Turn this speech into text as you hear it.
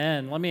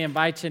And let me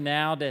invite you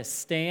now to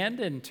stand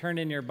and turn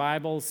in your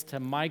Bibles to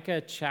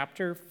Micah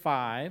chapter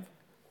 5.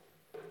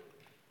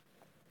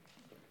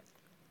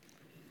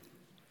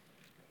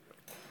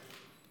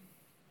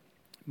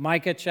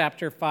 Micah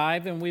chapter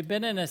 5, and we've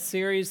been in a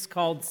series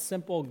called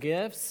Simple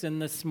Gifts, and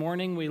this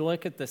morning we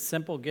look at the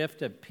simple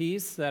gift of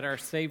peace that our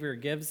Savior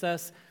gives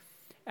us.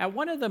 At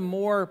one of the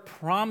more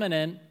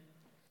prominent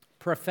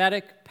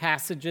prophetic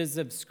passages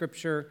of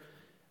Scripture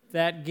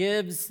that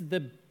gives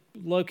the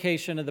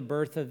location of the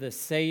birth of the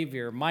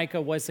Savior. Micah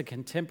was a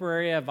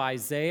contemporary of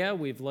Isaiah.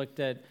 We've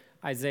looked at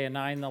Isaiah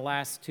 9 the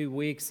last 2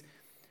 weeks.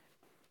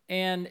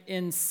 And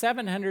in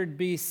 700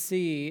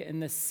 BC,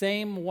 in the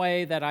same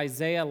way that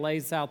Isaiah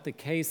lays out the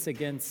case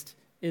against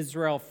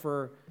Israel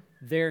for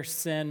their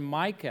sin,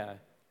 Micah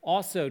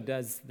also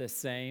does the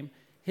same.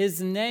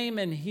 His name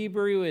in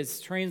Hebrew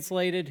is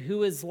translated,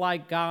 "Who is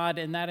like God?"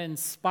 and that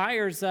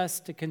inspires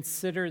us to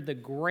consider the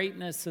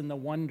greatness and the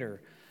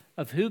wonder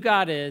of who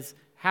God is,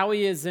 how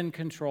he is in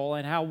control,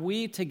 and how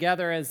we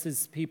together as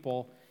his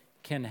people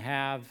can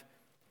have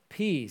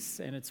peace.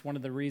 And it's one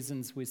of the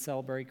reasons we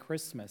celebrate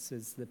Christmas,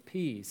 is the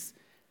peace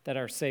that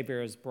our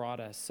Savior has brought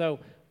us. So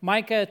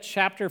Micah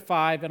chapter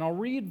 5, and I'll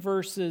read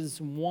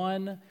verses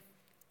 1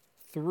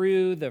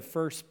 through the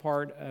first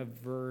part of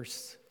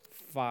verse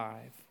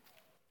 5.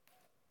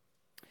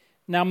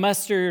 "Now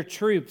muster your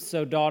troops,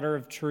 O daughter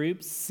of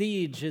troops.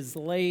 Siege is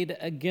laid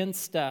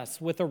against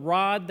us. With a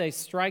rod they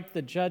strike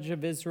the judge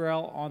of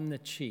Israel on the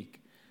cheek.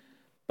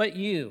 But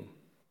you,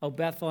 O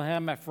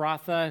Bethlehem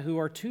Ephrathah, who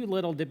are too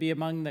little to be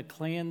among the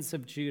clans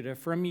of Judah,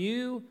 from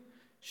you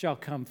shall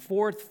come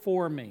forth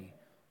for me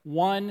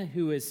one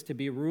who is to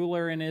be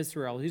ruler in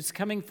Israel, whose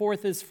coming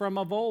forth is from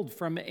of old,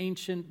 from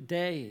ancient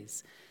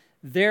days.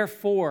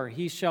 Therefore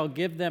he shall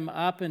give them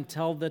up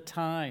until the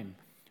time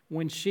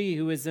when she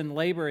who is in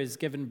labor is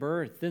given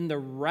birth. Then the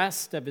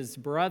rest of his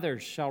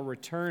brothers shall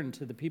return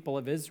to the people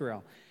of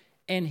Israel,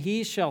 and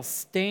he shall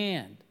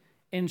stand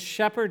and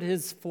shepherd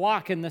his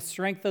flock in the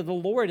strength of the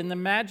Lord, in the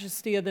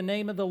majesty of the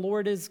name of the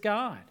Lord is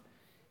God.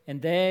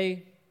 And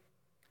they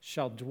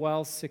shall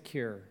dwell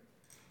secure.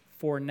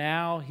 For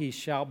now he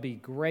shall be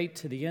great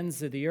to the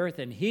ends of the earth,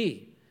 and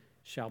he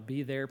shall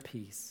be their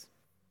peace."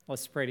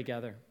 Let's pray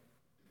together.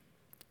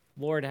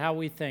 Lord, how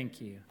we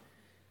thank you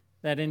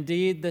that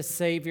indeed the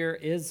Savior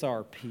is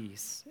our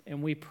peace.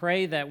 And we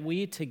pray that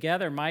we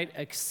together might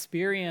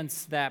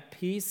experience that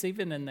peace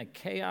even in the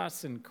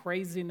chaos and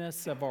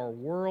craziness of our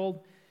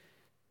world,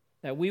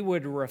 that we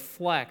would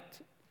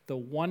reflect the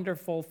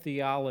wonderful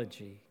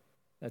theology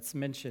that's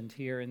mentioned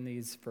here in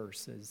these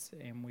verses.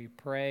 And we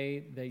pray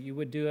that you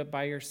would do it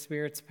by your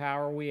Spirit's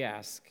power, we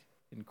ask,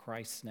 in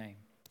Christ's name.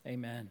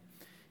 Amen.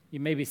 You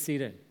may be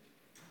seated.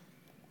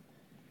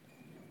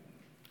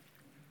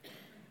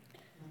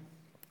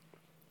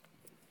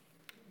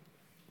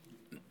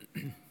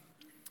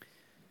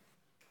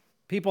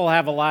 People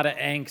have a lot of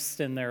angst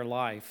in their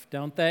life,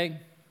 don't they?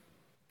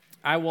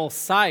 I will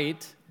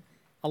cite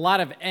a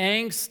lot of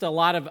angst, a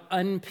lot of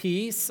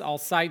unpeace. I'll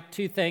cite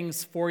 2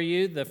 things for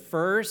you. The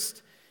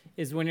first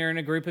is when you're in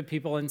a group of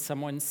people and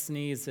someone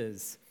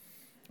sneezes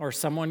or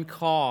someone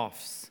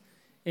coughs.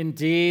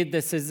 Indeed,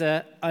 this is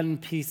an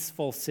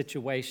unpeaceful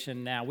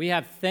situation now. We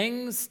have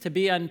things to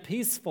be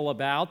unpeaceful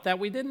about that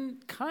we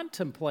didn't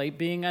contemplate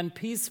being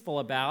unpeaceful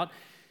about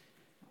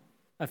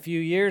a few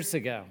years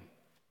ago.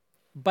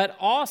 But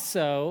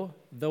also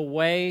the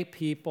way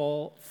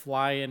people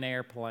fly in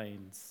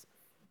airplanes.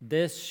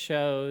 This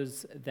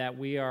shows that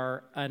we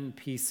are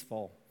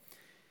unpeaceful.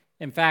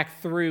 In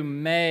fact, through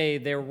May,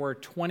 there were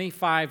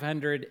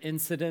 2,500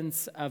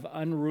 incidents of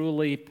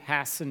unruly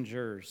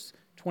passengers.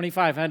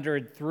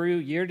 2,500 through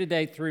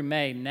year-to-date through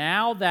May.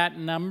 Now that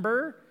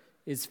number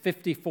is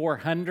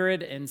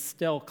 5,400 and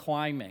still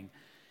climbing.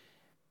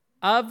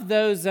 Of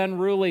those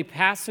unruly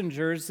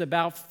passengers,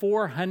 about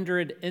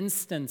 400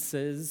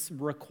 instances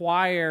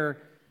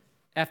require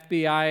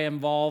FBI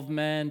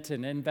involvement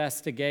and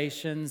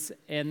investigations,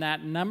 and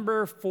that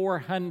number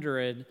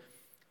 400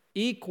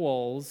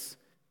 equals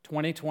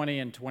 2020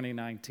 and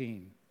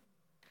 2019.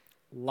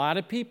 A lot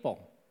of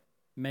people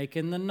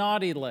making the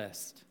naughty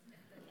list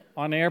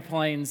on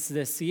airplanes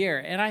this year.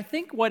 And I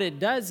think what it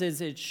does is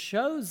it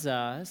shows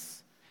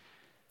us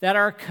that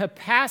our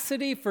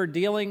capacity for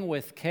dealing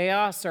with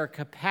chaos, our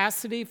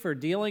capacity for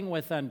dealing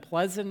with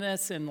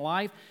unpleasantness in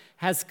life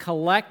has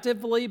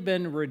collectively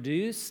been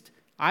reduced.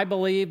 I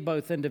believe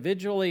both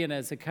individually and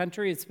as a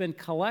country, it's been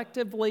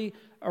collectively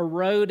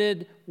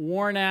eroded,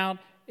 worn out,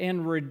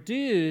 and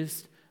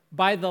reduced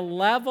by the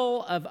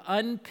level of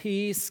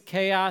unpeace,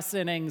 chaos,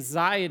 and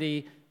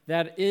anxiety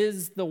that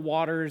is the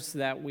waters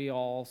that we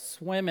all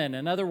swim in.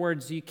 In other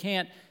words, you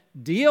can't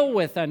deal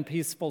with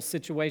unpeaceful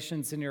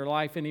situations in your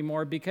life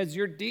anymore because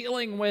you're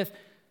dealing with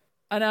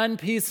an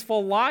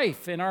unpeaceful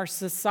life in our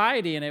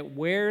society, and it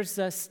wears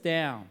us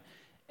down.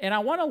 And I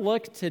want to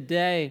look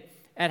today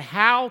at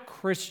how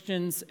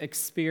Christians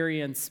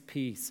experience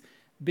peace,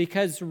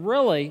 because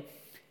really,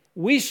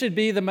 we should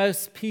be the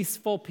most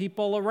peaceful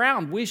people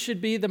around. We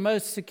should be the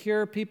most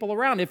secure people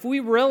around. If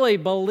we really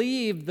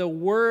believe the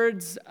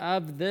words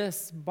of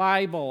this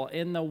Bible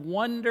and the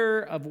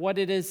wonder of what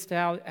it is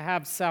to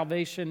have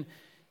salvation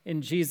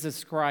in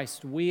Jesus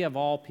Christ, we of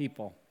all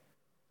people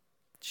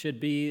should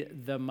be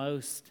the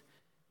most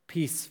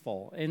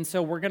peaceful. And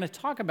so we're going to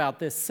talk about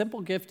this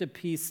simple gift of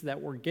peace that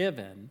we're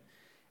given.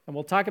 And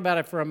we'll talk about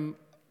it from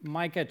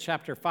Micah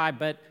chapter 5,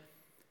 but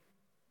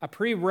a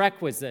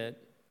prerequisite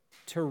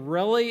to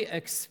really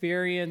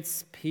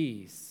experience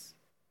peace,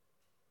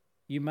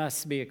 you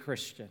must be a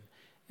Christian.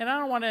 And I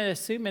don't want to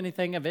assume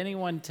anything of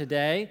anyone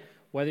today,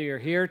 whether you're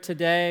here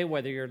today,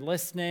 whether you're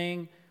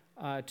listening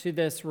to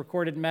this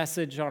recorded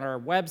message on our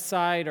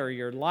website or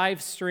you're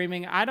live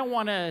streaming. I don't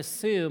want to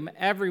assume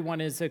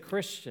everyone is a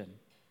Christian.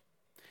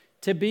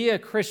 To be a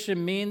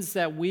Christian means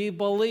that we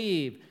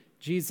believe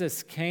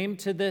Jesus came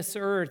to this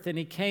earth and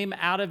he came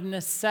out of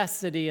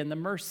necessity and the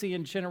mercy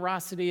and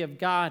generosity of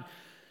God.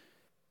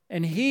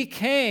 And he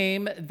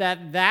came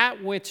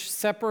that which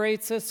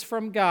separates us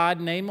from God,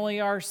 namely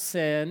our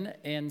sin,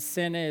 and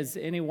sin is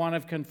any one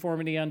of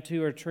conformity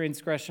unto or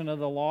transgression of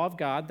the law of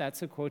God.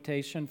 That's a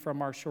quotation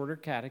from our shorter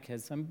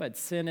catechism. But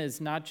sin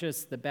is not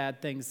just the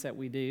bad things that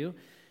we do.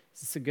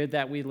 It's the good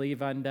that we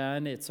leave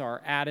undone. It's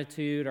our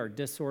attitude, our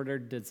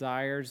disordered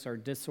desires, our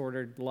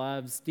disordered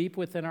loves deep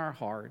within our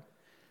heart.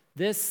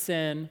 This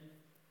sin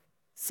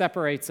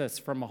separates us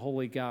from a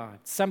holy God.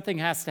 Something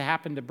has to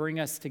happen to bring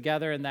us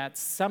together, and that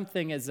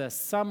something is a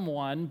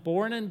someone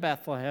born in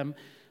Bethlehem,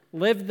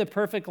 lived the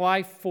perfect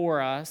life for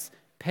us,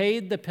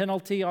 paid the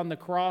penalty on the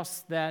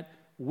cross that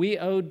we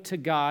owed to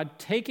God,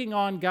 taking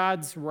on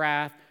God's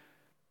wrath,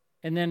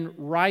 and then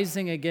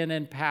rising again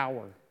in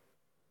power.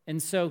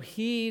 And so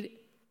he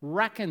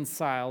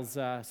reconciles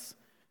us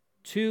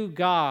to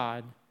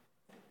God,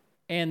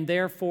 and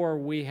therefore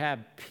we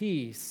have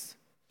peace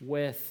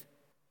with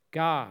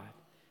God.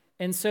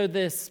 And so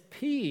this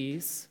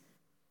peace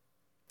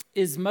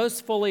is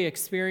most fully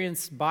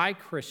experienced by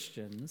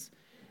Christians,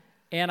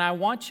 and I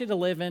want you to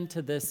live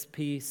into this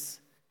peace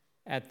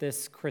at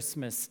this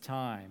Christmas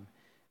time.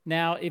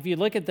 Now, if you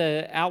look at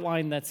the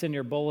outline that's in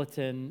your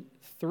bulletin,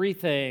 3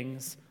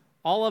 things,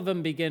 all of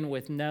them begin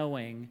with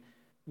knowing.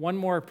 One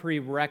more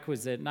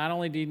prerequisite. Not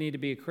only do you need to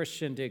be a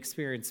Christian to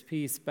experience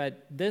peace,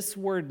 but this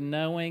word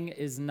knowing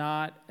is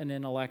not an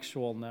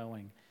intellectual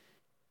knowing.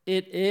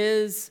 It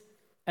is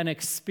an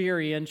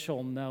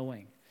experiential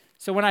knowing.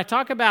 So when I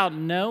talk about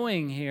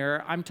knowing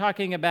here, I'm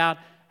talking about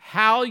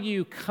how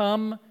you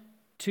come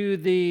to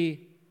the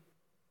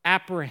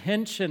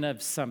apprehension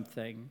of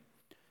something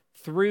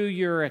through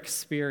your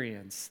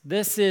experience.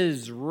 This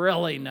is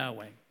really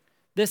knowing.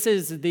 This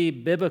is the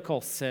biblical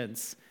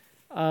sense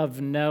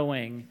of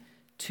knowing.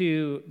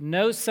 To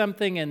know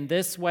something in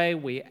this way,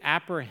 we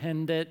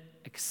apprehend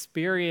it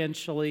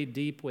experientially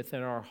deep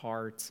within our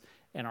hearts,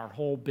 and our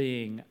whole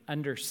being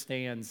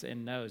understands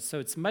and knows. So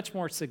it's much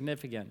more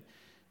significant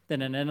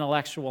than an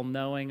intellectual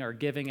knowing or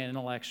giving an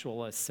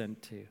intellectual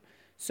assent to.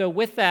 So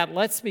with that,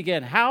 let's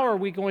begin. How are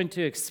we going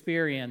to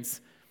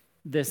experience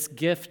this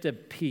gift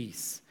of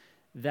peace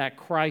that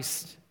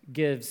Christ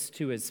gives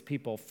to his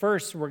people?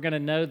 First, we're going to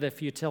know the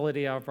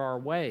futility of our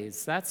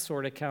ways. That's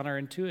sort of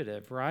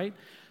counterintuitive, right?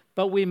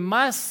 But we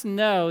must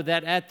know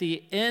that at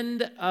the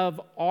end of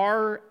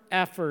our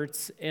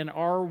efforts and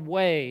our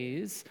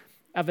ways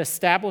of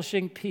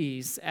establishing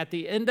peace, at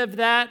the end of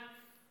that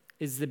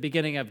is the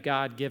beginning of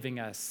God giving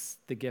us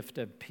the gift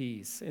of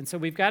peace. And so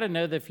we've got to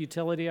know the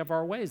futility of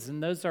our ways,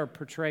 and those are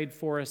portrayed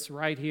for us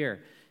right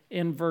here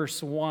in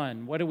verse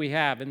 1. What do we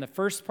have? In the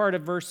first part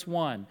of verse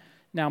 1,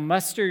 now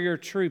muster your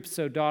troops,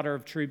 O daughter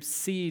of troops,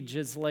 siege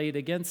is laid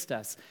against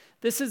us.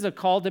 This is a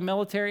call to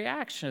military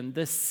action.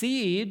 The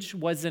siege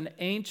was an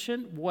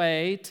ancient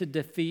way to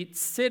defeat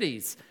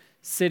cities.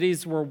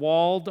 Cities were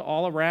walled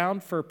all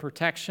around for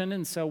protection,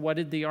 and so what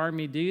did the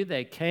army do?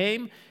 They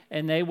came,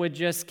 and they would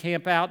just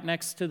camp out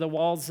next to the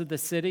walls of the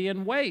city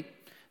and wait.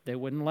 They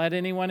wouldn't let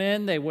anyone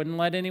in, they wouldn't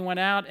let anyone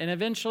out, and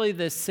eventually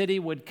the city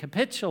would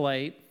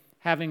capitulate,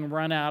 having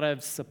run out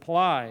of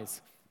supplies.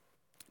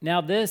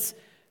 Now, this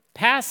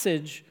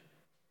passage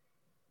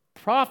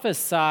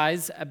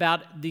prophesies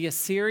about the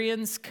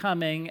Assyrians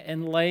coming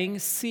and laying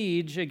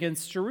siege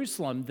against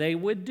Jerusalem. They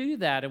would do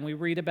that, and we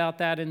read about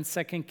that in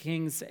 2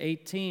 Kings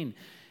 18.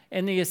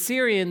 And the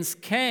Assyrians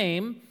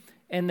came,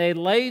 and they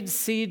laid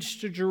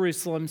siege to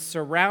Jerusalem,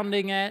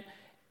 surrounding it.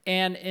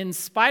 And in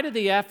spite of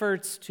the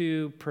efforts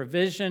to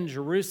provision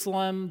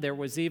Jerusalem, there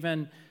was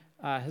even,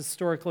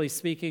 historically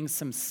speaking,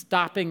 some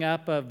stopping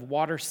up of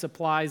water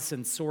supplies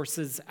and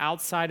sources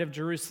outside of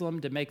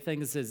Jerusalem to make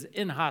things as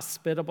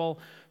inhospitable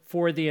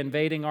for the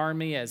invading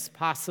army as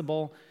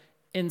possible.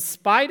 In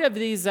spite of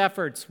these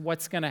efforts,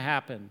 what's going to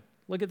happen?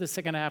 Look at the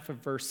second half of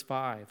verse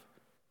 5.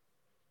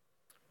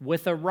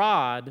 With a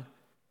rod,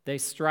 they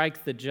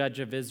strike the judge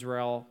of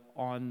Israel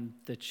on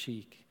the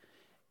cheek.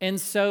 And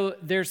so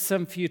there's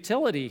some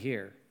futility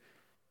here.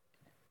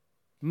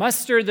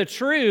 Muster the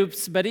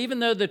troops, but even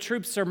though the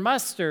troops are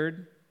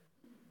mustered,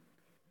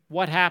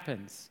 what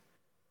happens?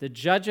 the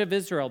judge of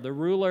Israel, the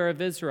ruler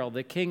of Israel,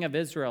 the king of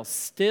Israel,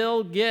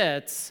 still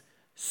gets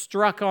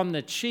struck on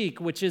the cheek,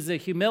 which is a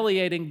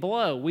humiliating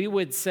blow. We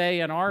would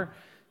say in our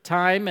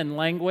time and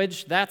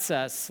language, that's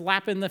a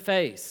slap in the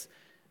face.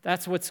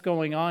 That's what's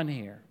going on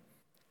here.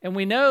 And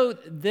we know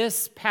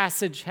this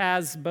passage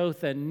has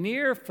both a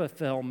near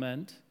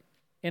fulfillment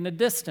and a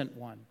distant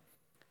one.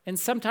 And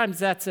sometimes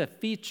that's a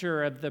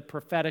feature of the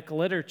prophetic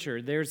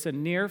literature. There's a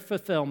near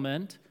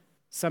fulfillment,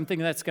 something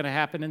that's going to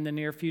happen in the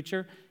near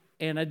future,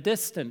 and a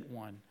distant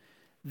one.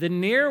 The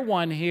near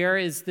one here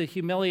is the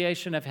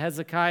humiliation of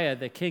Hezekiah,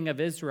 the king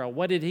of Israel.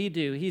 What did he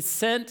do? He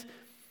sent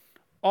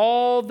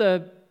all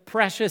the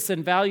precious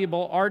and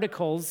valuable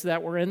articles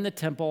that were in the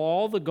temple,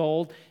 all the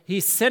gold.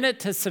 He sent it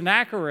to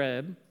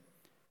Sennacherib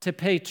to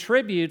pay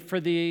tribute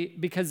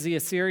because the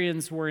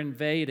Assyrians were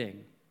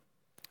invading,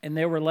 and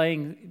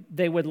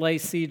they would lay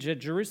siege at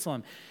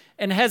Jerusalem.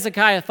 And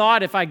Hezekiah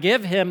thought, if I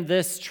give him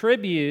this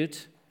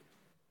tribute,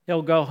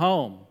 he'll go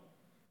home.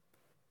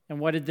 And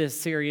what did the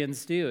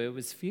Assyrians do? It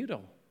was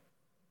futile.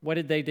 What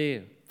did they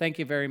do? Thank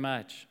you very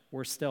much.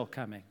 We're still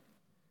coming.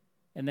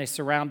 And they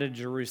surrounded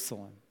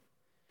Jerusalem.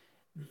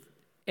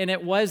 And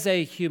it was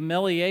a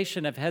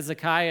humiliation of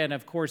Hezekiah. And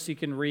of course, you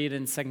can read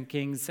in 2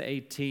 Kings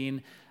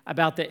 18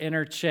 about the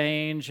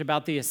interchange,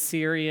 about the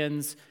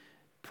Assyrians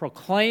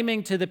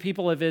proclaiming to the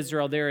people of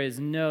Israel, there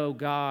is no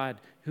God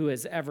who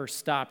has ever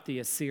stopped the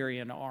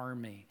Assyrian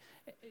army.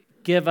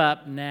 Give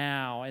up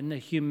now. And the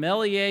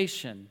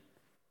humiliation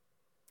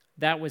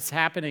that was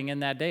happening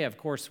in that day, of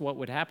course, what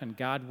would happen?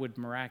 God would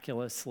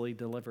miraculously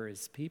deliver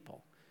his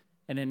people.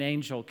 And an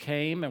angel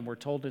came, and we're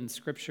told in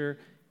Scripture,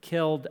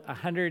 killed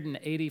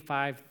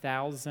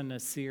 185,000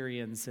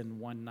 Assyrians in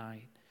one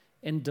night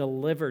and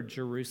delivered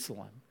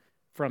Jerusalem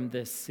from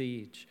this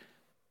siege.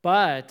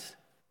 But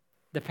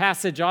the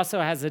passage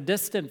also has a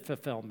distant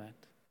fulfillment.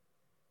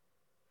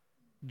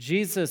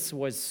 Jesus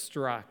was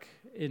struck.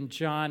 In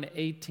John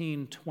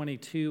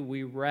 18:22,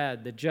 we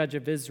read, the judge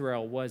of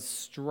Israel was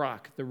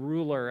struck. The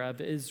ruler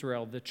of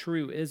Israel, the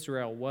true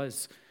Israel,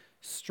 was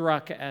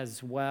struck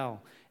as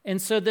well.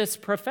 And so this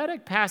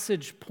prophetic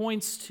passage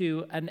points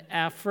to an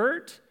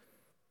effort,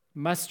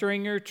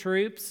 mustering your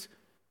troops,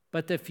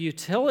 but the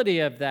futility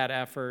of that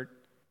effort,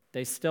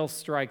 they still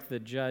strike the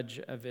judge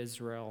of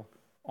Israel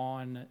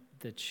on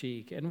the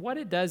cheek. And what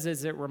it does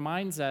is it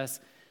reminds us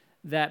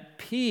that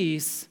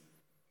peace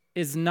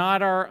is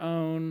not our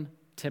own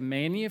to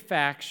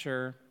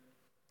manufacture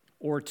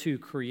or to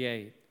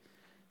create.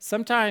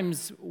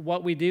 Sometimes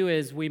what we do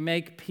is we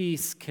make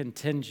peace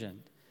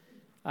contingent.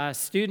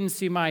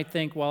 Students, you might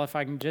think, well, if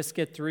I can just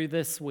get through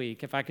this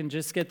week, if I can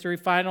just get through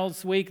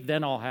finals week,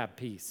 then I'll have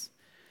peace.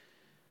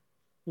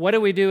 What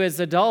do we do as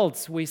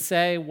adults? We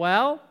say,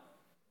 well,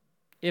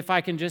 if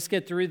I can just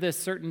get through this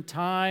certain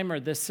time or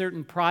this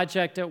certain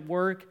project at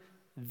work,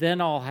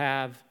 then I'll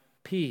have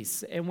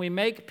peace. And we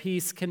make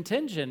peace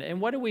contingent. And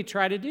what do we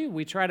try to do?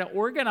 We try to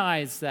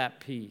organize that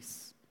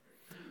peace.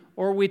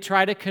 Or we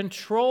try to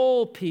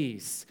control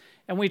peace.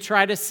 And we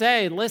try to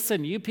say,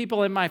 listen, you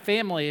people in my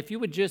family, if you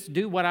would just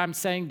do what I'm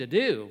saying to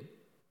do,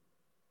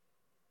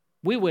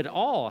 we would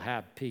all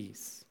have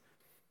peace.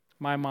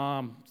 My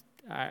mom,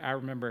 I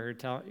remember her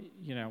telling,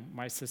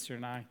 my sister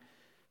and I,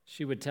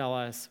 she would tell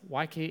us,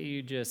 why can't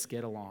you just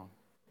get along?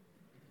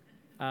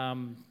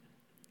 And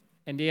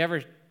do you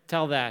ever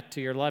tell that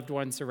to your loved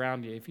ones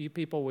around you? If you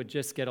people would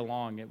just get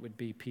along, it would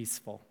be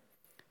peaceful.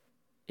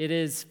 It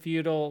is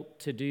futile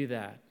to do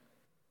that.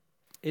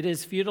 It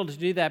is futile to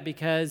do that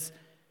because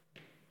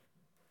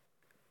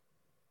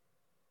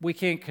we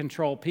can't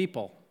control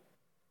people.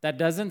 That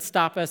doesn't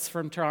stop us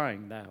from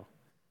trying, though.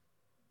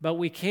 But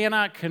we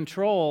cannot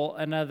control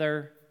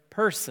another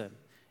person.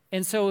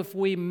 And so if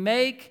we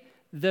make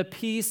the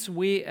peace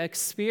we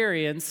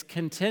experience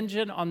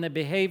contingent on the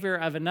behavior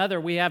of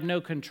another we have no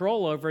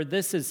control over,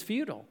 this is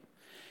futile.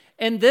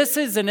 And this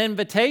is an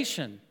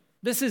invitation.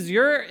 This is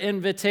your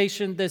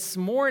invitation this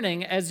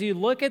morning as you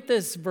look at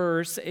this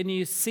verse and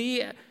you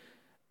see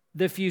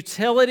the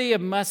futility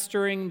of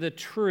mustering the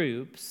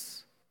troops.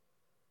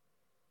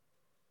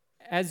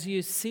 As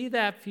you see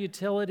that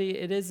futility,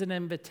 it is an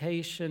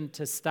invitation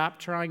to stop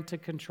trying to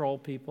control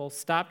people,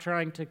 stop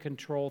trying to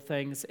control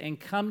things, and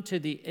come to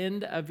the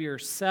end of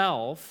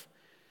yourself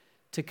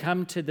to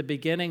come to the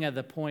beginning of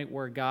the point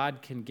where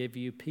God can give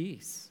you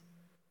peace.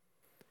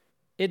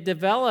 It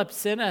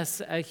develops in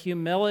us a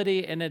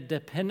humility and a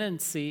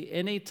dependency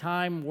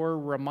anytime we're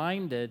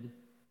reminded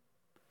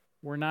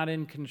we're not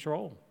in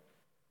control.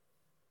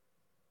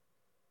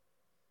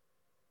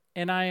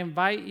 And I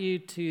invite you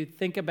to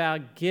think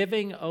about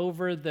giving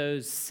over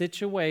those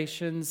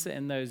situations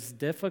and those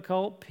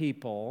difficult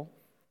people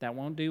that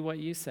won't do what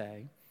you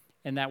say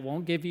and that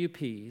won't give you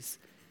peace,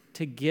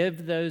 to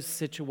give those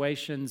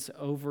situations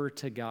over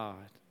to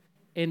God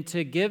and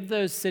to give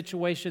those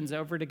situations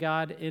over to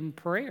God in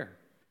prayer.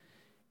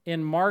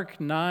 In Mark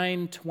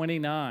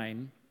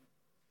 9:29,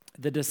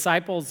 the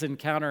disciples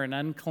encounter an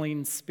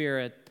unclean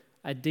spirit,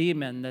 a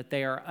demon that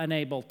they are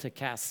unable to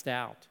cast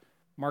out.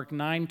 Mark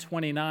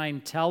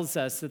 9:29 tells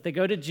us that they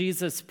go to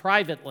Jesus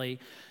privately,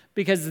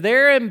 because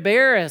they're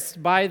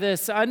embarrassed by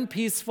this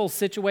unpeaceful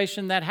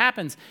situation that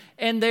happens.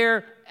 And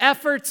their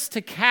efforts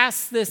to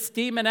cast this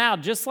demon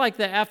out, just like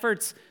the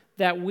efforts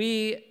that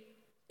we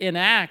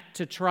enact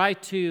to try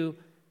to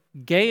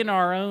gain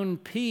our own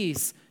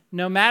peace,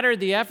 no matter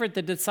the effort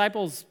the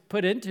disciples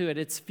put into it,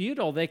 it's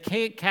futile. They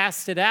can't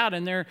cast it out,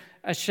 and they're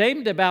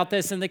ashamed about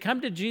this. And they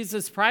come to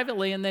Jesus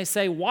privately and they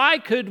say, "Why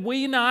could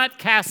we not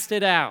cast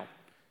it out?"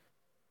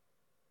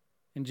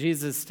 And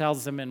Jesus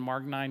tells them in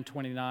Mark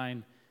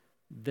 9:29,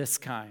 "This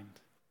kind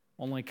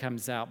only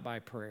comes out by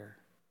prayer."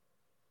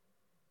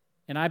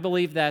 And I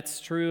believe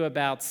that's true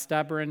about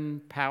stubborn,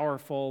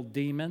 powerful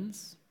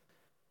demons.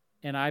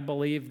 And I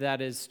believe that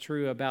is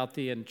true about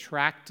the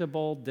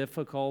intractable,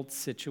 difficult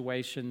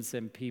situations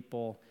and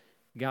people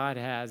God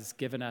has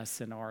given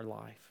us in our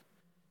life.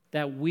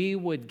 That we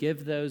would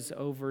give those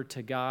over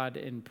to God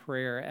in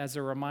prayer as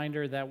a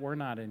reminder that we're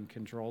not in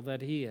control,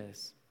 that He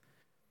is.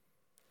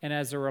 And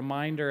as a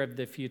reminder of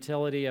the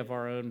futility of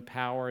our own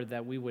power,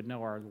 that we would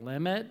know our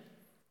limit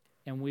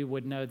and we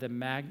would know the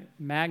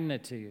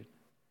magnitude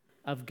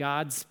of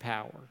God's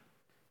power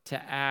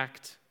to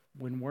act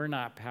when we're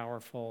not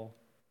powerful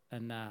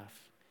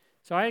enough.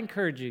 So I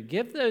encourage you,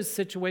 give those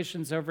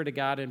situations over to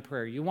God in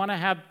prayer. You want to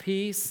have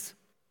peace?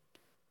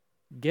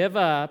 Give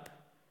up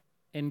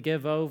and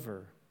give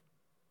over.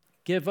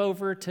 Give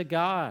over to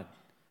God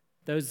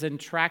those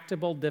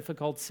intractable,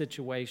 difficult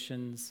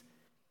situations,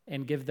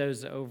 and give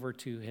those over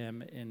to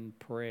Him in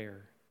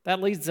prayer. That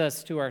leads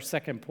us to our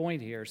second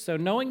point here. So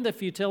knowing the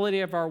futility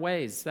of our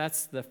ways,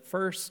 that's the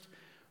first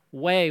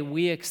way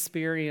we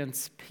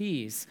experience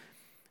peace.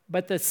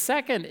 But the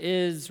second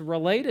is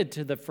related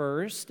to the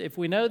first. If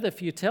we know the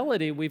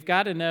futility, we've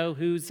got to know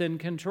who's in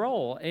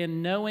control.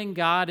 And knowing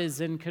God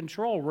is in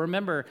control.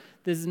 Remember,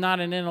 this is not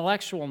an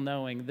intellectual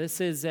knowing.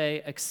 This is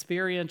an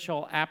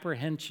experiential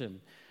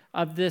apprehension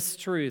of this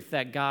truth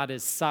that God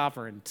is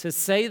sovereign. To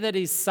say that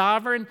He's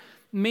sovereign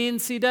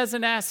means He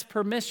doesn't ask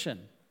permission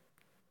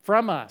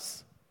from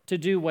us to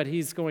do what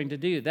He's going to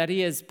do. That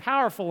He is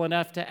powerful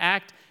enough to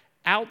act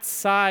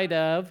outside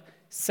of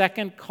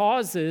second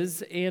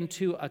causes and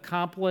to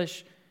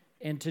accomplish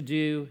and to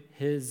do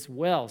His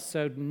will.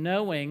 So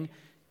knowing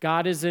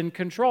God is in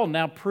control.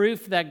 Now,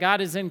 proof that God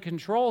is in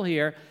control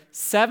here,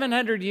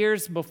 700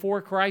 years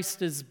before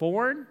Christ is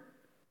born,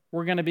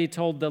 we're going to be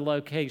told the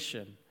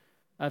location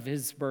of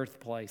His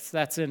birthplace.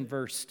 That's in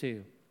verse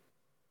 2.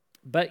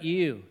 "But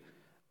you,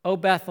 O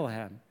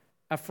Bethlehem,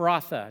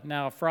 Ephrathah."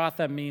 Now,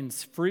 Ephrathah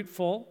means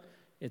fruitful.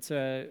 It's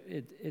a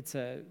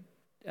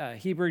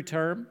Hebrew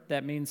term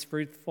that means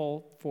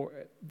fruitful.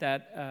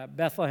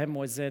 Bethlehem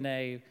was in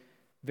a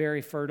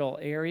very fertile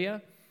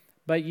area.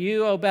 "But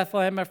you, O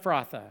Bethlehem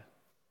Ephrathah,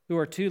 who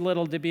are too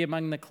little to be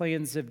among the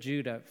clans of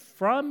Judah,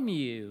 from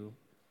you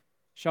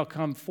shall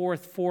come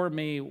forth for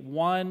me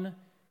one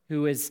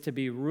who is to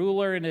be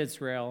ruler in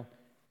Israel,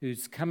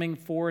 whose coming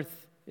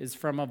forth is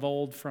from of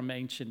old, from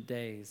ancient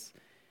days."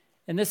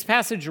 And this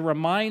passage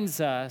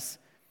reminds us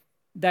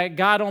that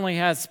God only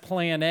has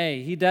plan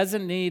A. He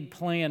doesn't need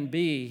plan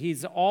B.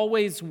 He's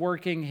always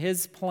working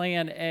His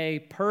plan A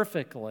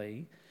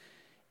perfectly.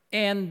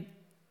 And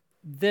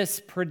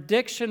this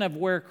prediction of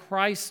where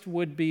Christ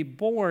would be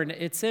born,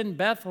 it's in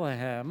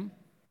Bethlehem.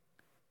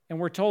 And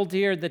we're told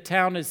here the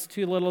town is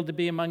too little to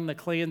be among the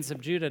clans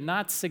of Judah,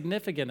 not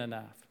significant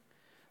enough.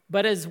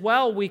 But as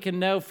well, we can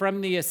know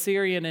from the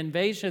Assyrian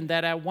invasion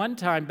that at one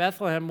time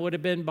Bethlehem would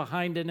have been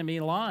behind enemy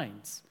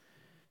lines.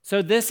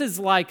 So this is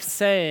like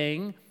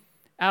saying,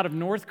 out of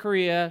North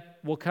Korea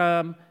will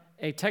come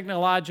a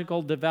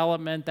technological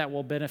development that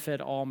will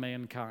benefit all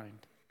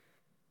mankind.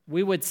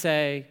 We would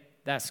say,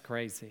 that's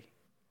crazy.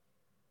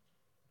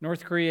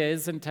 North Korea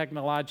isn't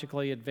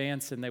technologically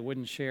advanced, and they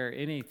wouldn't share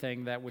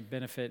anything that would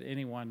benefit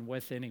anyone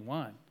with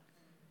anyone.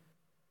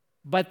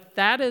 But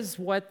that is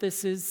what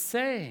this is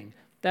saying.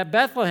 That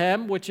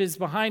Bethlehem, which is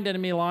behind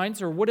enemy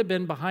lines, or would have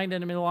been behind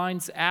enemy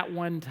lines at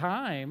one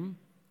time,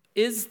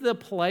 is the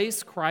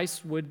place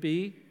Christ would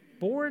be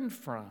born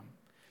from.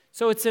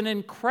 So it's an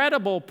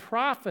incredible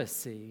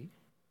prophecy,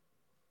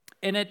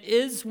 and it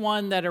is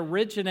one that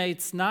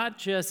originates not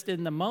just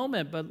in the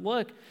moment, but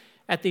look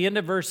at the end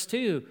of verse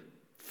 2,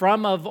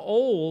 from of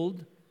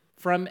old,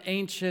 from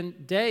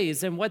ancient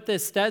days. And what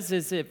this does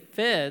is it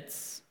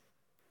fits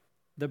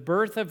the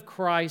birth of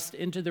Christ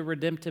into the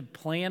redemptive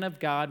plan of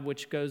God,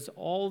 which goes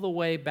all the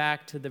way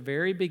back to the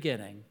very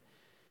beginning.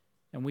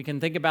 And we can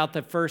think about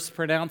the first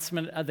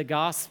pronouncement of the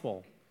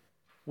gospel,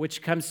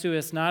 which comes to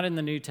us not in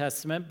the New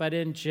Testament, but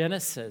in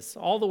Genesis.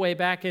 All the way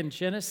back in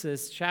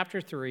Genesis chapter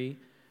 3,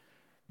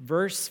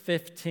 verse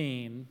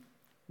 15,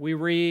 we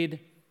read,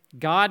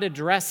 God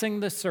addressing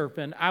the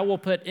serpent, "I will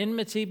put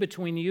enmity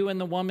between you and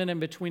the woman, and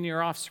between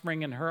your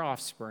offspring and her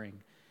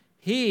offspring.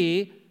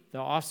 He," the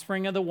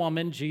offspring of the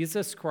woman,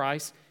 Jesus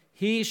Christ,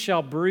 "he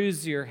shall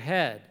bruise your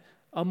head."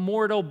 A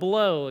mortal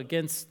blow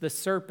against the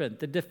serpent,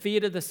 the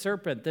defeat of the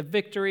serpent, the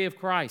victory of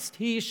Christ.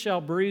 "He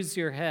shall bruise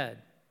your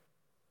head,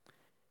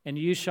 and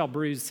you shall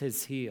bruise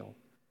his heel."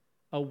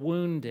 A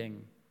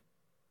wounding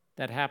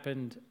that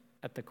happened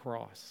at the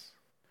cross.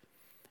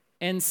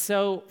 And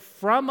so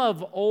from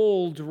of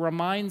old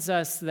reminds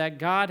us that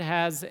God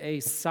has a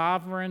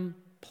sovereign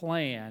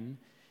plan.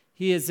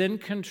 He is in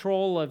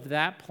control of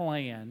that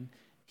plan.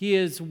 He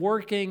is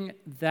working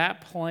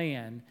that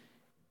plan.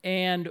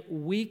 And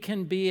we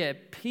can be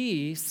at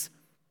peace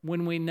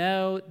when we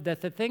know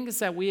that the things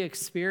that we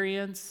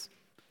experience,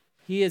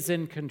 He is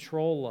in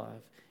control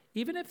of.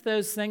 Even if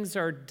those things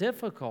are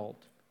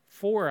difficult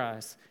for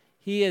us,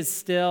 He is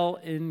still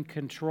in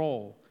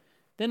control.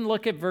 Then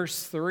look at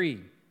verse 3.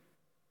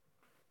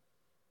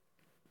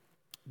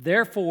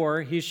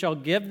 Therefore, He shall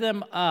give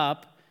them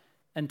up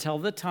until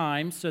the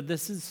time. So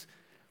this is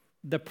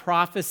the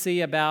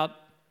prophecy about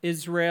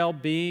Israel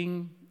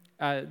being,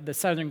 the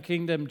southern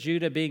kingdom,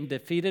 Judah, being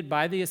defeated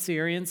by the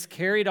Assyrians,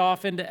 carried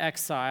off into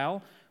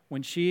exile.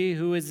 When she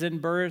who is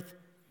in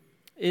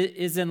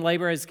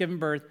labor has given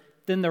birth,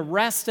 then the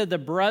rest of the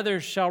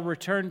brothers shall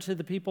return to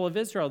the people of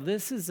Israel.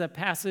 This is a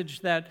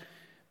passage that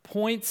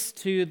points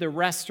to the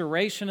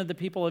restoration of the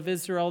people of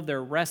Israel,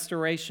 their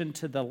restoration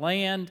to the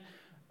land,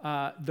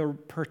 the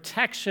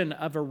protection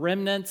of a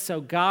remnant.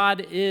 So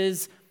God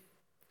is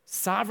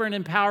sovereign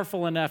and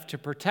powerful enough to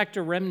protect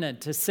a remnant,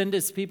 to send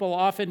His people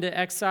off into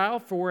exile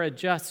for a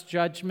just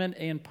judgment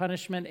and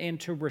punishment, and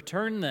to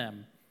return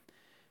them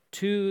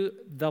to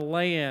the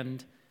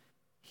land.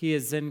 He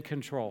is in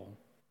control,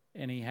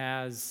 and He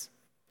has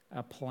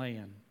a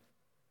plan.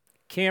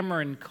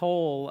 Cameron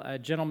Cole, a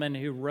gentleman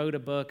who wrote a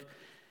book,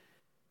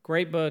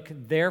 great book,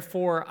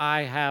 Therefore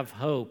I Have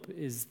Hope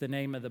is the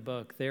name of the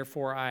book,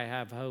 Therefore I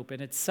Have Hope.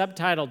 And it's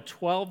subtitled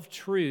 12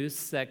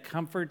 Truths That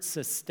Comfort,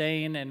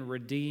 Sustain, and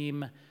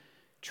Redeem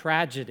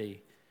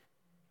Tragedy.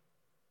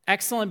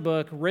 Excellent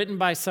book, written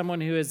by someone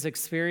who has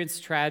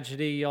experienced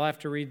tragedy. You'll have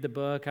to read the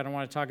book. I don't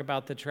want to talk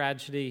about the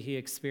tragedy he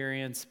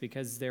experienced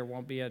because there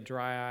won't be a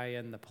dry eye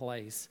in the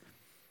place.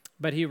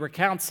 But he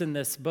recounts in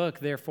this book,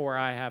 Therefore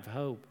I Have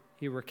Hope,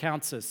 he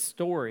recounts a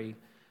story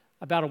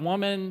about a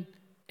woman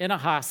in a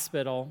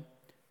hospital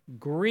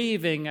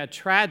grieving a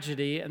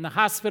tragedy, and the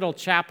hospital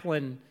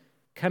chaplain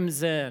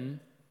comes in.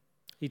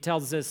 He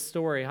tells this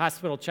story.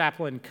 Hospital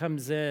chaplain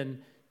comes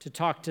in to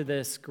talk to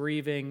this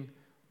grieving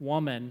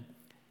woman,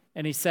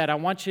 and he said, I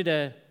want you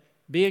to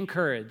be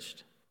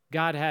encouraged.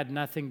 God had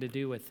nothing to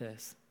do with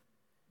this.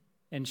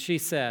 And she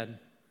said,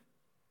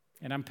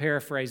 and I'm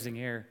paraphrasing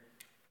here,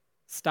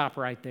 stop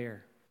right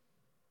there.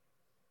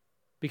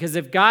 Because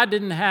if God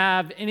didn't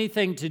have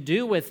anything to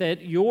do with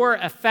it, you're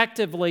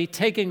effectively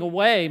taking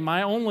away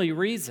my only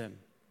reason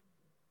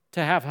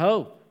to have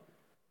hope.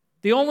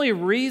 The only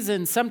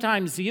reason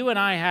sometimes you and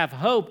I have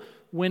hope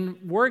when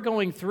we're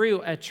going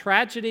through a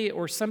tragedy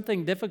or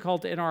something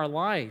difficult in our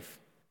life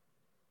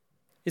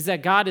is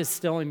that God is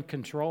still in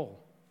control.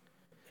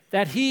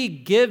 That He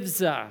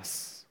gives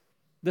us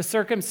the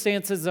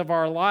circumstances of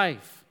our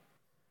life.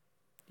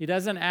 He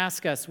doesn't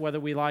ask us whether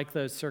we like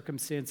those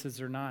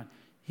circumstances or not.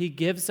 He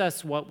gives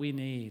us what we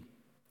need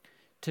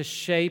to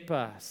shape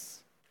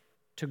us,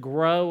 to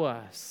grow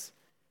us,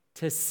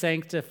 to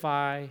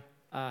sanctify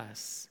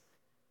us.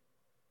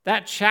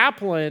 That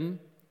chaplain,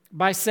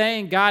 by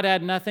saying God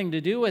had nothing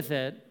to do with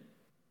it,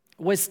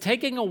 was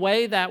taking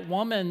away that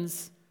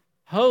woman's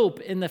hope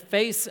in the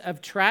face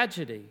of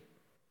tragedy.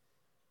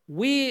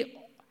 We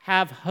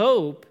have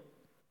hope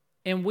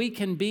and we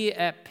can be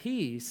at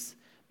peace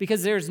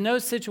because there's no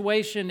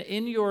situation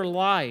in your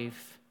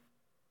life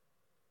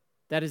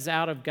that is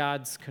out of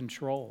God's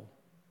control.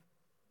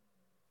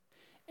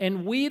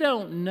 And we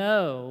don't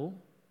know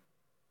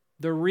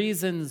the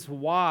reasons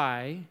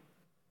why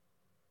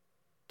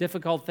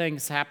difficult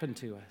things happen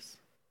to us,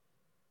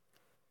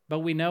 but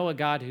we know a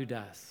God who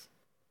does.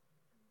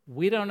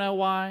 We don't know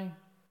why.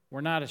 We're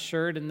not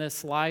assured in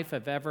this life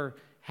of ever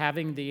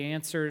having the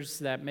answers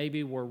that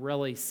maybe we're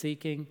really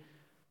seeking,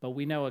 but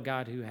we know a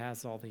God who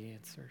has all the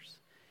answers.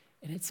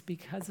 And it's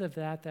because of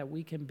that that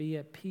we can be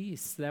at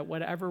peace, that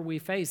whatever we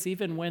face,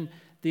 even when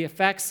the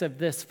effects of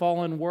this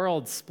fallen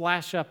world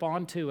splash up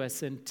onto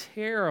us in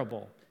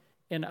terrible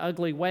and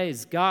ugly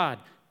ways, God,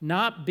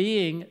 not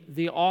being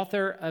the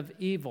author of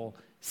evil,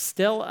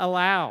 still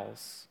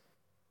allows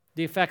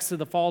the effects of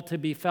the fall to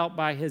be felt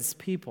by His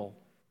people,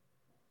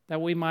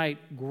 that we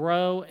might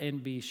grow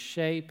and be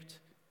shaped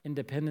in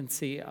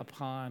dependency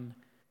upon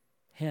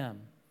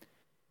Him.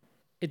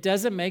 It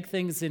doesn't make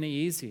things any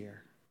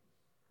easier,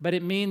 but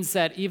it means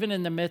that even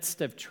in the midst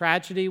of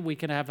tragedy, we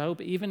can have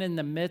hope. Even in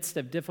the midst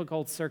of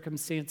difficult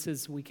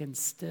circumstances, we can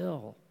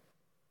still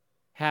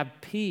have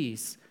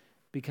peace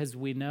because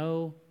we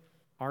know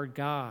our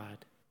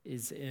God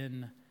is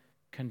in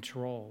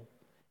control.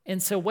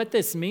 And so what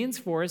this means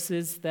for us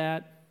is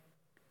that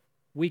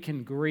we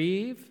can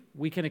grieve,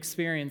 we can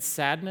experience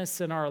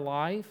sadness in our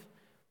life.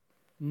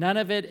 None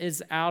of it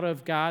is out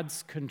of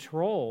God's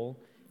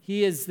control.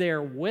 He is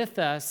there with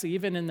us,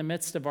 even in the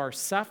midst of our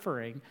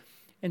suffering.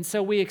 And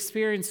so we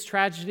experience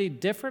tragedy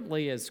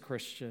differently as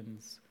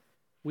Christians.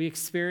 We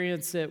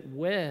experience it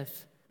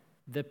with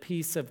the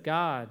peace of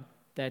God,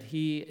 that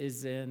He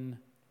is in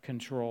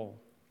control.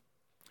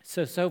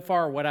 So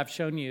far what I've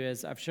shown you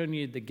is I've shown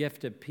you the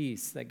gift of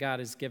peace that God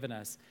has given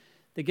us.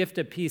 The gift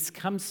of peace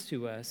comes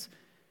to us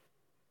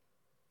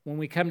when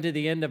we come to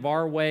the end of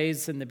our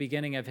ways and the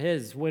beginning of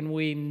His, when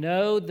we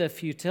know the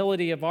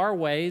futility of our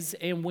ways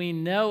and we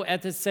know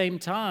at the same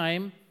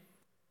time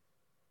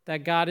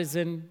that God is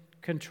in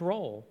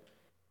control.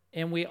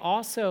 And we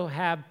also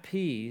have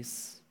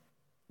peace.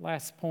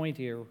 Last point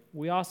here.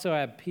 We also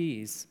have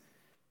peace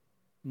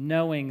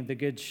knowing the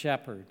Good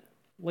Shepherd.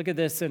 Look at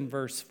this in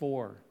verse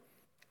 4.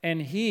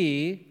 And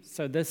He,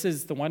 so this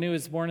is the one who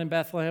was born in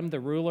Bethlehem, the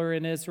ruler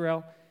in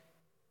Israel.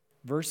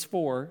 Verse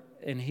 4,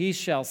 and He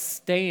shall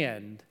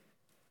stand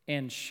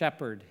and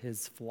shepherd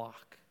His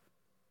flock.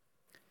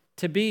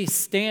 To be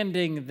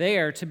standing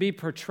there, to be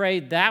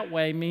portrayed that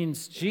way,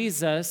 means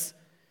Jesus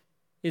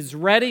is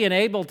ready and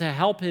able to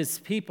help His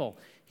people.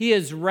 He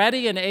is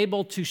ready and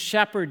able to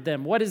shepherd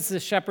them. What does the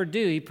shepherd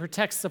do? He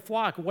protects the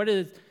flock. What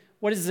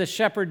does the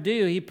shepherd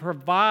do? He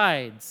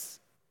provides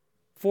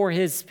for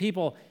His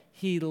people.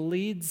 He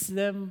leads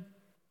them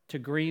to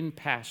green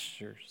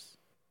pastures.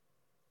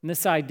 And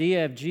this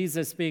idea of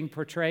Jesus being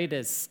portrayed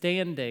as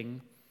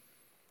standing,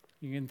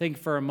 you can think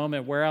for a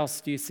moment, where else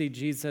do you see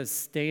Jesus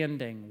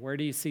standing? Where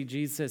do you see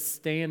Jesus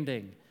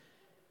standing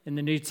in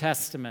the New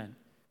Testament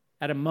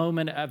at a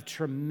moment of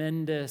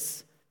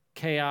tremendous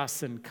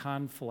chaos and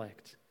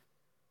conflict?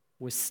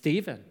 With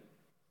Stephen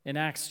in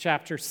Acts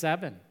chapter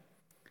 7.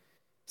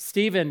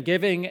 Stephen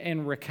giving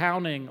and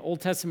recounting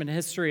Old Testament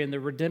history and the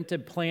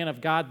redemptive plan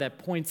of God that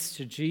points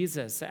to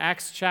Jesus.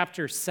 Acts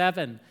chapter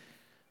 7,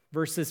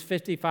 verses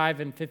 55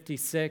 and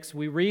 56.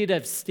 We read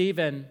of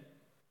Stephen,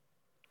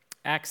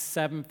 Acts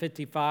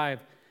 7:55.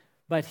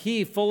 But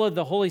he, full of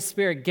the Holy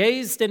Spirit,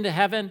 gazed into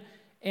heaven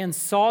and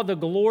saw the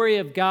glory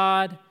of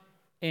God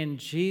and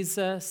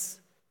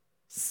Jesus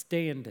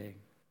standing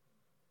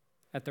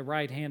at the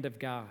right hand of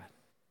God.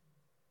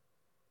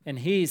 And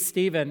he,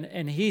 Stephen,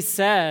 and he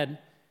said,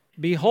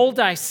 behold,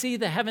 I see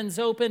the heavens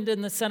opened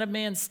and the Son of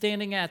Man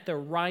standing at the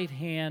right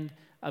hand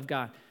of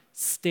God,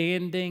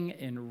 standing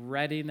in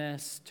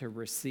readiness to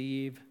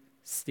receive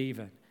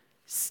Stephen,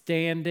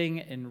 standing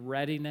in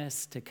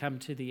readiness to come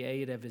to the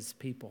aid of his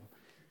people,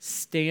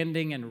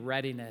 standing in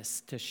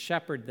readiness to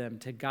shepherd them,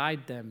 to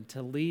guide them,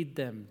 to lead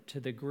them to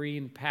the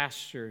green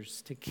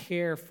pastures, to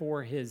care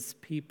for his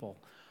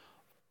people.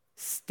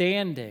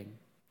 Standing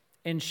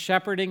and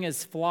shepherding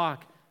his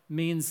flock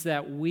means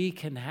that we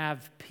can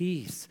have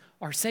peace.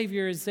 Our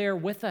Savior is there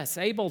with us,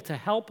 able to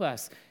help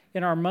us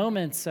in our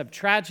moments of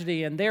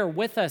tragedy and there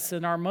with us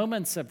in our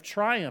moments of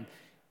triumph.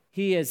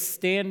 He is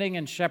standing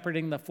and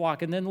shepherding the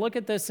flock. And then look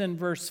at this in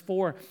verse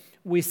 4.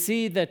 We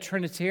see the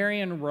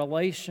Trinitarian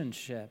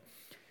relationship.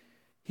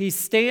 He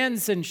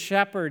stands and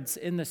shepherds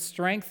in the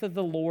strength of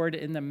the Lord,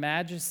 in the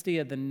majesty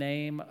of the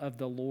name of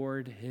the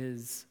Lord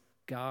his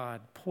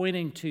God,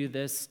 pointing to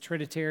this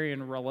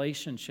Trinitarian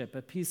relationship,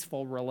 a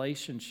peaceful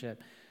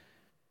relationship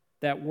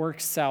that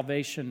works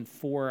salvation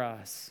for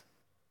us.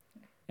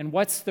 And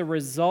what's the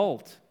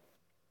result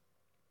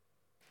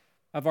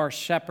of our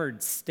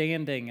shepherd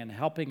standing and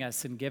helping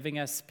us and giving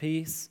us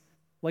peace?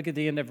 Look at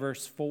the end of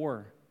verse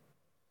 4.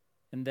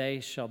 And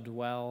they shall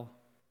dwell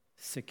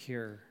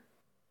secure.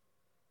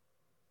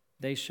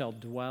 They shall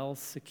dwell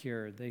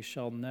secure. They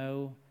shall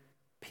know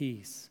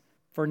peace.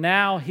 For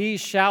now he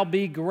shall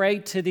be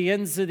great to the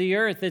ends of the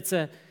earth.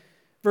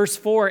 Verse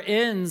 4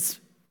 ends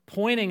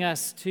pointing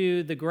us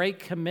to the Great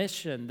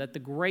Commission, that the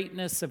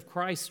greatness of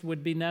Christ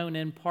would be known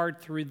in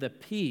part through the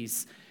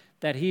peace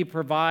that he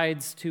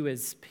provides to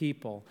his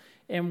people.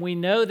 And we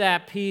know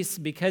that peace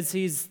because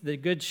he's the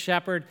good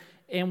shepherd,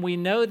 and we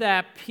know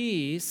that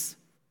peace,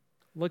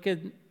 look at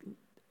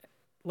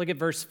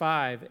verse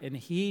 5, and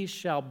he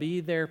shall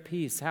be their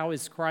peace. How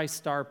is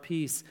Christ our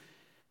peace?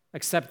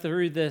 Except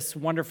through this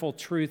wonderful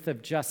truth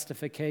of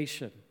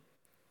justification.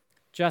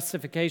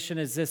 Justification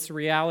is this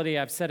reality,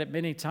 I've said it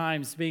many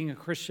times, being a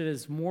Christian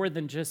is more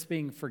than just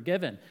being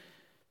forgiven.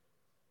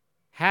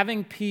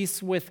 Having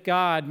peace with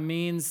God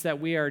means that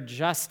we are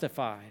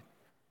justified,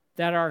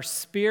 that our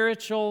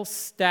spiritual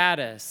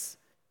status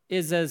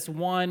is as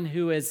one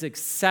who is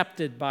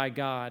accepted by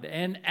God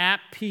and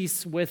at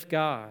peace with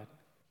God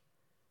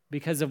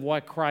because of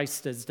what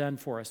Christ has done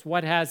for us.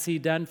 What has he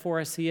done for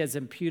us? He has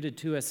imputed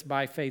to us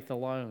by faith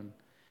alone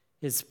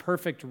his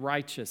perfect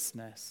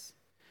righteousness,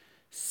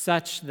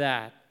 such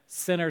that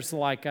sinners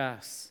like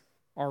us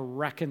are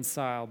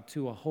reconciled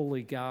to a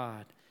holy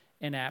God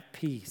and at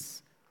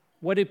peace.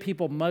 What do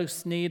people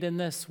most need in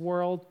this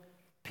world?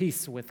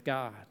 Peace with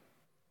God.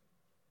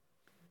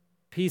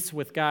 Peace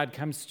with God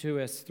comes to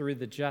us through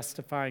the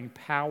justifying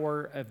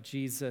power of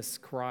Jesus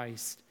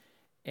Christ,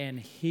 and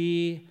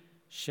he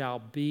shall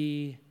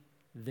be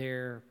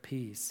their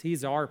peace.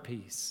 He's our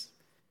peace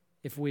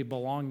if we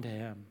belong to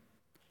him.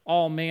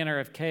 All manner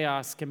of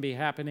chaos can be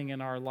happening in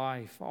our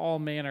life, all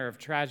manner of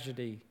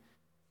tragedy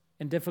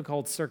and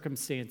difficult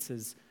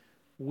circumstances.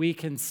 We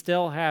can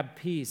still have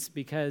peace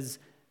because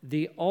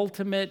the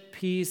ultimate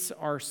peace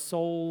our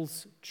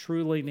souls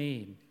truly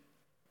need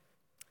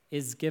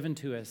is given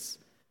to us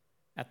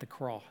at the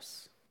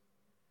cross.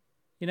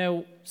 You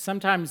know,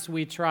 sometimes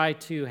we try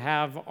to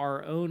have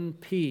our own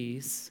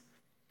peace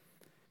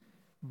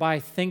by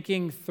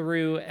thinking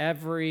through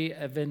every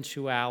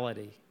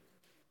eventuality,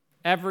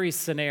 every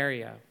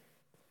scenario.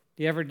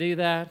 Do you ever do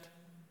that?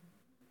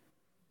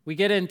 We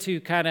get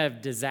into kind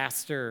of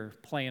disaster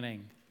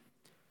planning.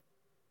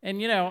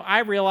 And I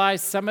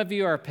realize some of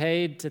you are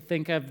paid to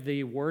think of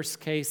the worst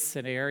case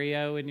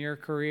scenario in your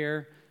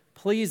career.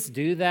 Please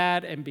do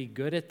that and be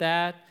good at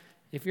that.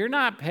 If you're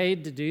not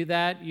paid to do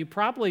that, you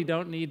probably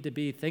don't need to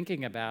be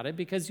thinking about it,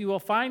 because you will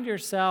find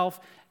yourself,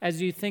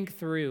 as you think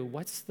through,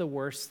 what's the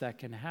worst that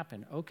can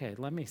happen? Okay,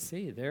 let me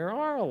see. There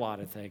are a lot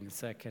of things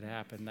that could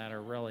happen that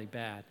are really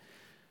bad.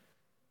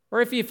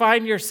 Or if you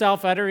find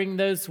yourself uttering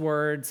those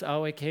words,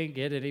 oh, it can't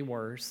get any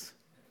worse.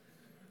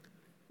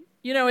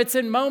 It's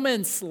in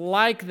moments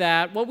like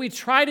that. What we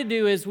try to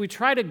do is we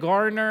try to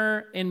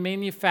garner and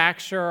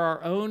manufacture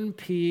our own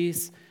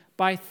peace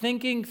by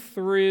thinking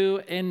through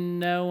and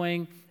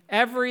knowing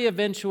every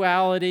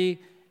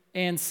eventuality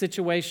and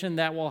situation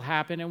that will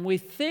happen. And we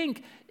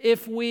think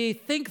if we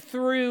think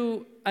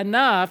through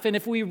enough and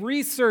if we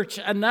research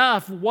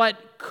enough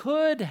what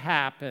could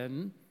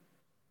happen,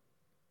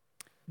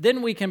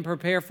 then we can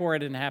prepare for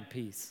it and have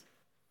peace.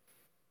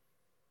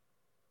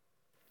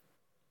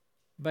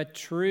 But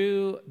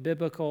true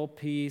biblical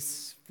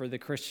peace for the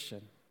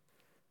Christian,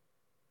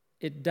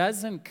 it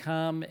doesn't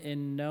come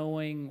in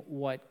knowing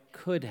what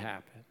could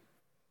happen.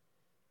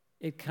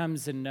 It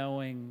comes in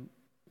knowing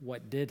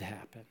what did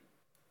happen.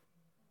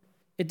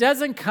 It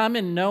doesn't come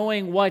in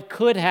knowing what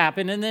could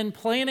happen and then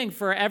planning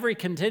for every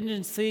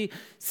contingency,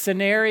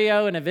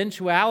 scenario, and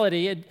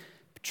eventuality.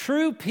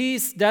 True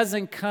peace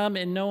doesn't come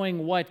in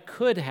knowing what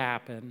could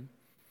happen,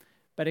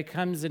 but it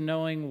comes in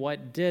knowing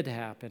what did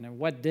happen. And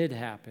what did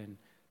happen?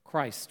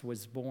 Christ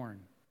was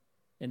born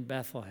in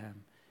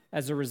Bethlehem.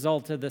 As a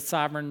result of the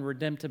sovereign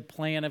redemptive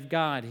plan of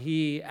God,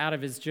 He, out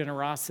of His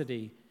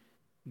generosity,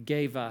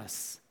 gave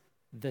us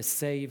the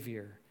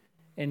Savior.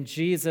 And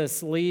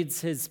Jesus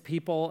leads His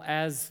people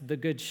as the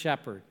Good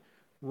Shepherd,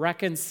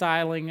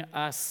 reconciling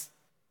us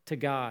to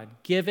God,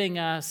 giving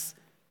us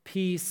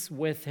peace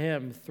with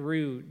Him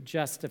through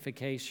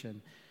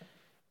justification.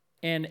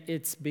 And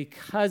it's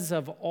because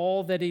of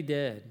all that He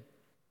did,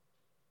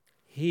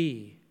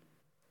 He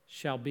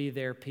shall be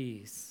their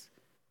peace.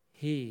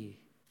 He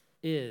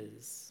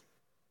is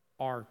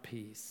our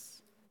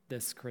peace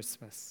this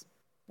Christmas.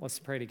 Let's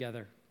pray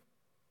together.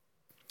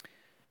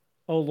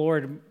 Oh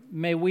Lord,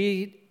 may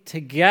we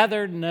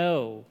together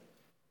know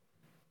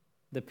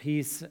the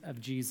peace of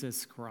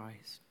Jesus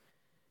Christ.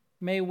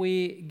 May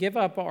we give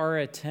up our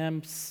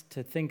attempts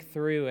to think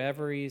through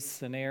every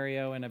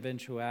scenario and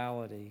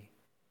eventuality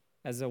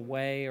as a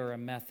way or a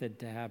method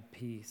to have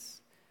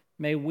peace.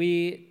 May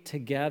we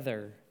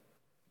together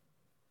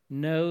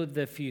know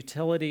the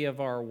futility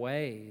of our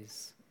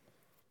ways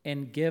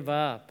and give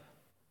up,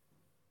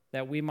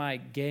 that we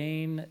might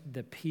gain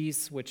the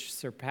peace which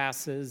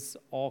surpasses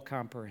all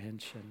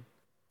comprehension.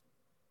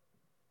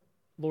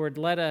 Lord,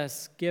 let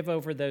us give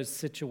over those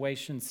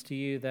situations to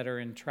You that are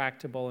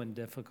intractable and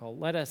difficult.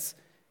 Let us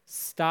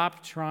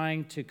stop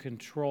trying to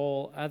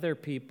control other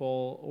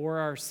people or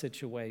our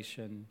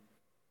situation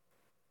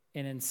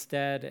and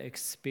instead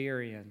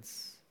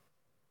experience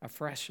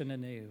afresh and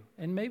anew,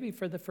 and maybe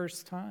for the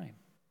first time,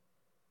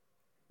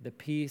 the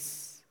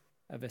peace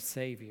of a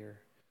Savior,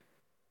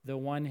 the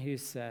one who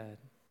said,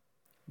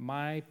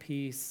 my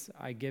peace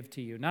I give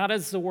to you, not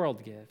as the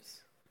world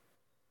gives.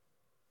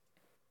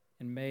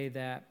 And may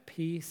that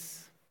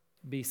peace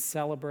be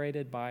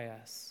celebrated by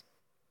us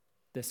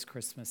this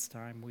Christmas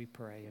time, we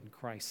pray in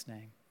Christ's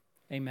name.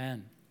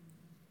 Amen.